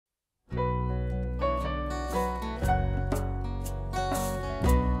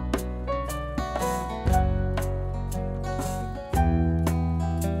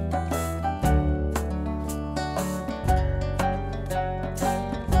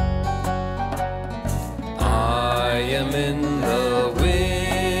am in the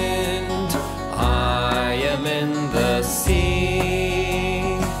wind, I am in the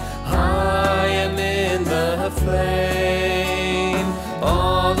sea, I am in the flame,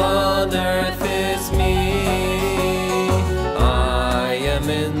 all on earth is me. I am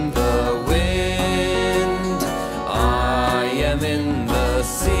in the wind, I am in the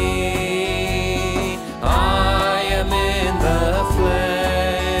sea, I am in the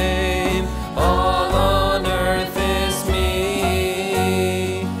flame, all on earth is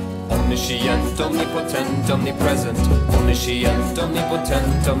me. Omniscient, omnipotent, omnipresent, omniscient,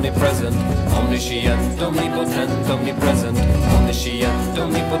 omnipotent, omnipresent, omniscient, omnipotent, omnipresent, omniscient,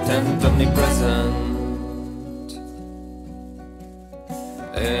 omnipotent, omnipresent.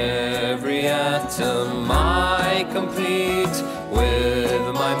 Every atom I complete with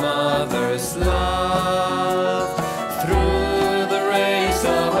my mother's love. Through the rays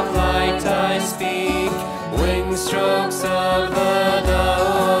of light I speak, wing strokes of the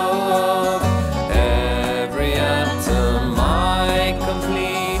dove. Every atom I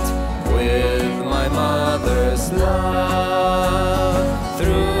complete with my mother's love.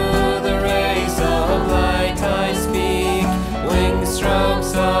 Through the rays of light I speak, wing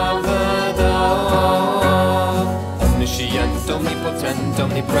strokes of the dove. Omniscient, omnipotent,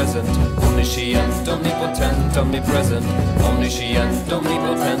 omnipresent, omniscient, omnipotent, omnipresent, omniscient,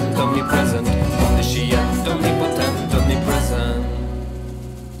 omnipotent, omnipresent, omniscient, omnipotent, omnipresent.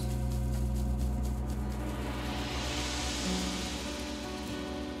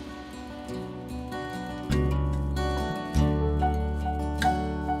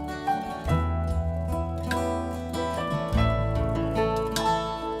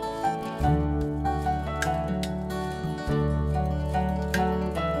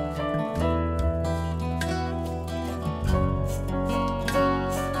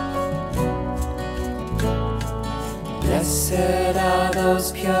 Blessed are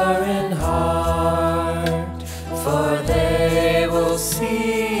those pure in heart, for they will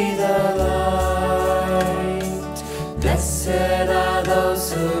see the light. Blessed are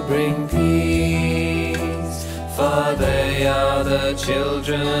those who bring peace, for they are the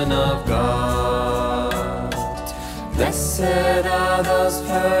children of God. Blessed are those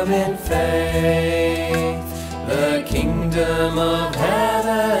firm in faith, the kingdom of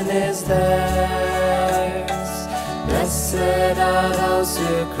heaven is theirs. Blessed are those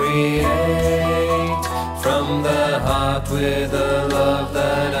who create from the heart with the love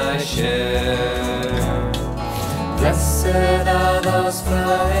that I share. Blessed are those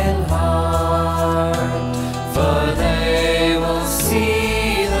pure in heart, for they will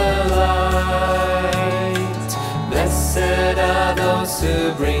see the light. Blessed are those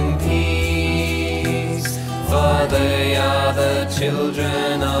who bring peace, for they are the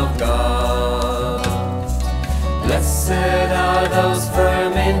children of God. Blessed are those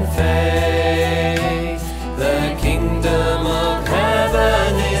firm in faith, the kingdom of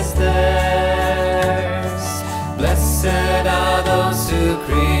heaven is theirs. Blessed are those who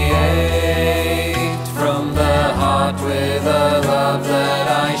create from the heart with a love that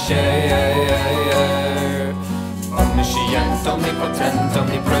I share. Omniscient, omnipotent,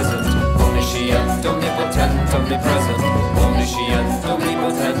 omnipresent, omniscient, omnipotent, omnipresent,